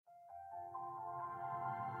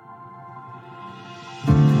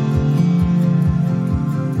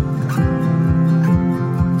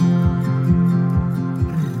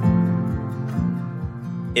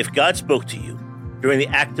If God spoke to you during the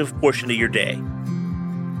active portion of your day,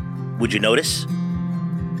 would you notice?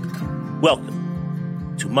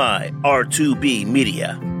 Welcome to my R2B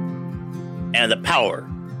Media and the Power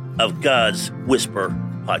of God's Whisper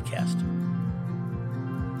podcast.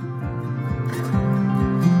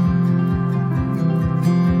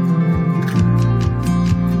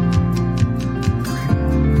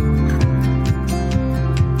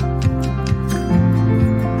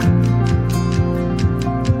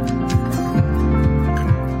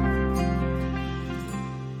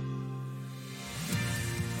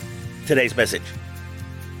 Today's message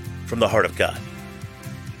from the heart of God.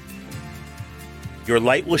 Your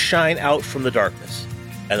light will shine out from the darkness,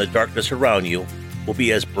 and the darkness around you will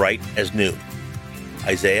be as bright as noon.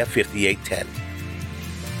 Isaiah 58:10.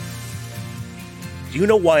 Do you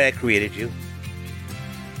know why I created you?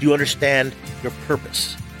 Do you understand your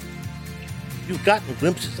purpose? You've gotten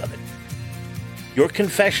glimpses of it. Your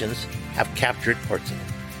confessions have captured parts of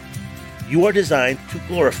it. You are designed to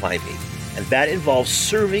glorify me, and that involves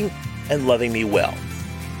serving and loving me well.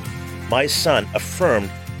 My Son affirmed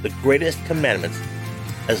the greatest commandments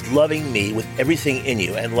as loving me with everything in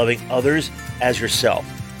you and loving others as yourself.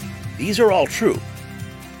 These are all true,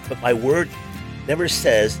 but my word never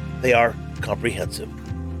says they are comprehensive.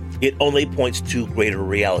 It only points to greater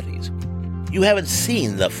realities. You haven't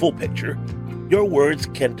seen the full picture. Your words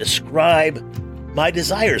can describe my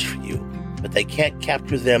desires for you, but they can't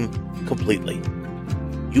capture them completely.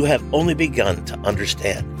 You have only begun to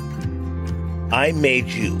understand. I made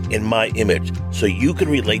you in my image so you could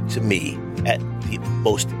relate to me at the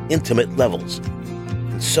most intimate levels,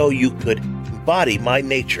 and so you could embody my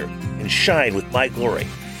nature and shine with my glory.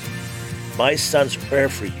 My Son's prayer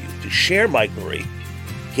for you to share my glory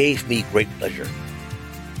gave me great pleasure.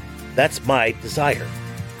 That's my desire.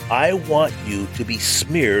 I want you to be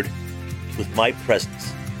smeared with my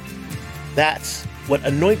presence. That's what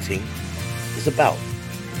anointing is about,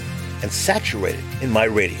 and saturated in my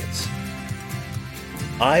radiance.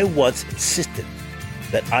 I once insisted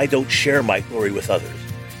that I don't share my glory with others,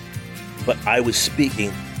 but I was speaking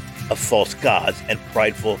of false gods and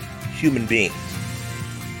prideful human beings.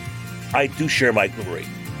 I do share my glory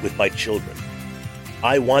with my children.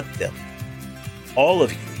 I want them, all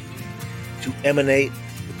of you, to emanate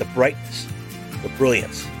with the brightness, the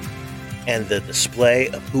brilliance, and the display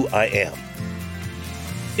of who I am.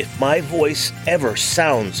 If my voice ever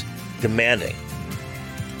sounds demanding,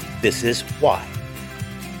 this is why.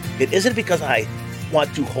 It isn't because I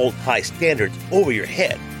want to hold high standards over your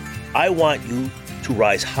head. I want you to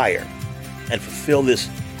rise higher and fulfill this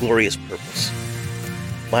glorious purpose.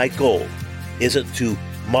 My goal isn't to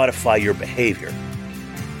modify your behavior.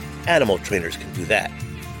 Animal trainers can do that.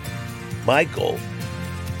 My goal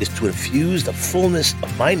is to infuse the fullness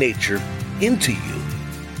of my nature into you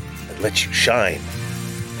and let you shine.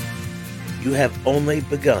 You have only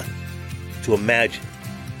begun to imagine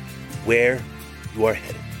where you are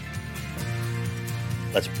headed.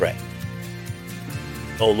 Let's pray.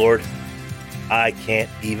 Oh Lord, I can't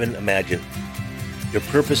even imagine. Your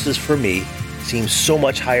purposes for me seem so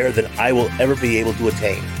much higher than I will ever be able to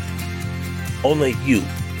attain. Only you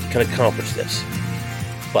can accomplish this.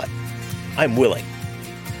 But I'm willing.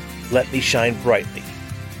 Let me shine brightly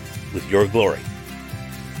with your glory.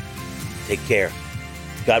 Take care.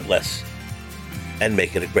 God bless, and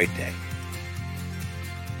make it a great day.